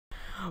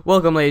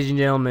Welcome, ladies and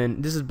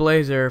gentlemen. This is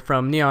Blazer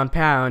from Neon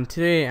Pow, and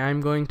today I'm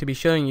going to be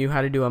showing you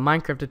how to do a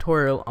Minecraft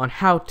tutorial on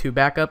how to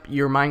back up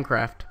your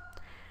Minecraft.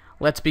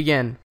 Let's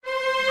begin.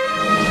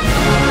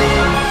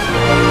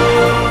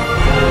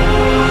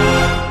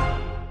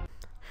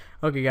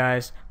 Okay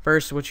guys,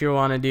 first what you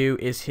want to do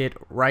is hit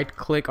right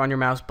click on your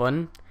mouse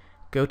button,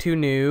 go to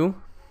new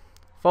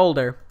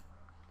folder,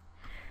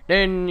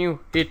 then you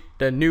hit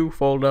the new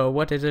folder.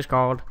 What is this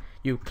called?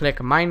 You click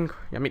what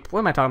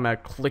am I talking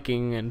about?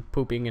 Clicking and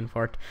pooping and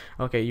fart.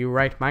 Okay, you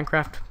write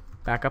Minecraft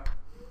backup.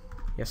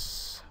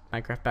 Yes,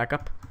 Minecraft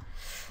backup.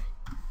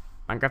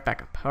 Minecraft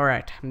backup.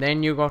 Alright,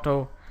 then you go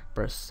to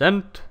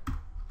percent.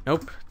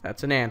 Nope,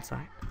 that's an and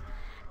sign.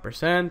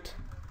 Percent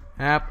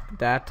app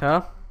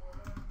data.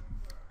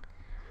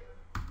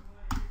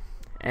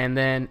 And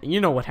then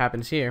you know what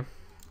happens here.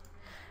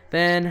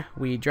 Then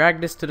we drag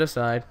this to the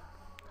side,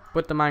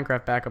 put the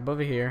Minecraft backup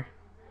over here,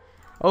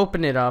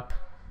 open it up.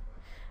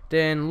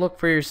 Then look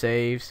for your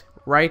saves,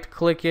 right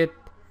click it,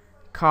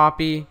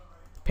 copy,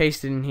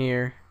 paste it in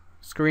here,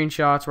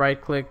 screenshots, right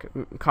click,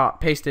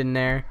 paste it in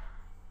there,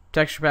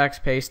 texture packs,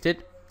 paste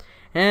it.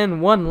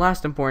 And one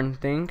last important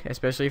thing,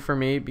 especially for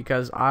me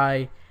because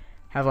I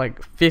have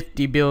like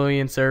 50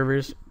 billion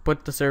servers,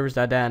 put the servers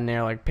data in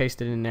there, like paste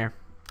it in there.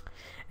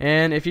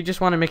 And if you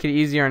just want to make it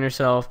easier on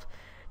yourself,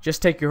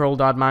 just take your whole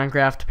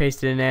 .minecraft,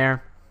 paste it in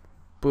there,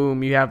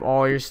 boom, you have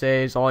all your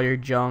saves, all your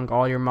junk,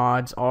 all your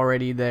mods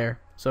already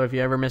there. So if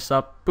you ever mess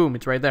up, boom,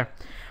 it's right there.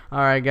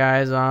 Alright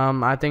guys,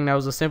 I think that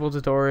was a simple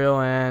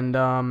tutorial, and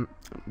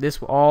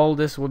all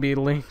this will be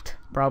linked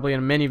probably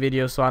in many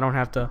videos, so I don't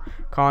have to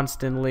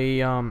constantly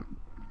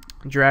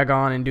drag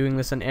on and doing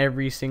this in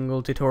every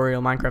single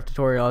Minecraft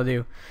tutorial I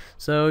do.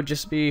 So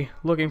just be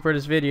looking for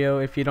this video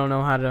if you don't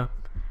know how to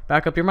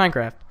back up your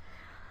Minecraft.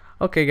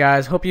 Okay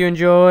guys, hope you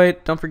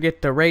enjoyed. Don't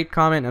forget to rate,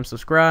 comment, and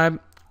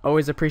subscribe.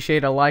 Always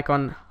appreciate a like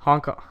on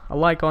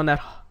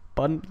that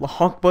button,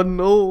 honk button.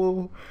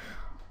 Oh,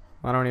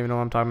 I don't even know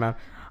what I'm talking about.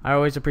 I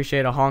always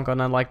appreciate a honk on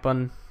that like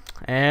button.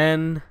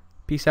 And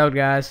peace out,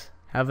 guys.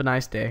 Have a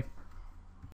nice day.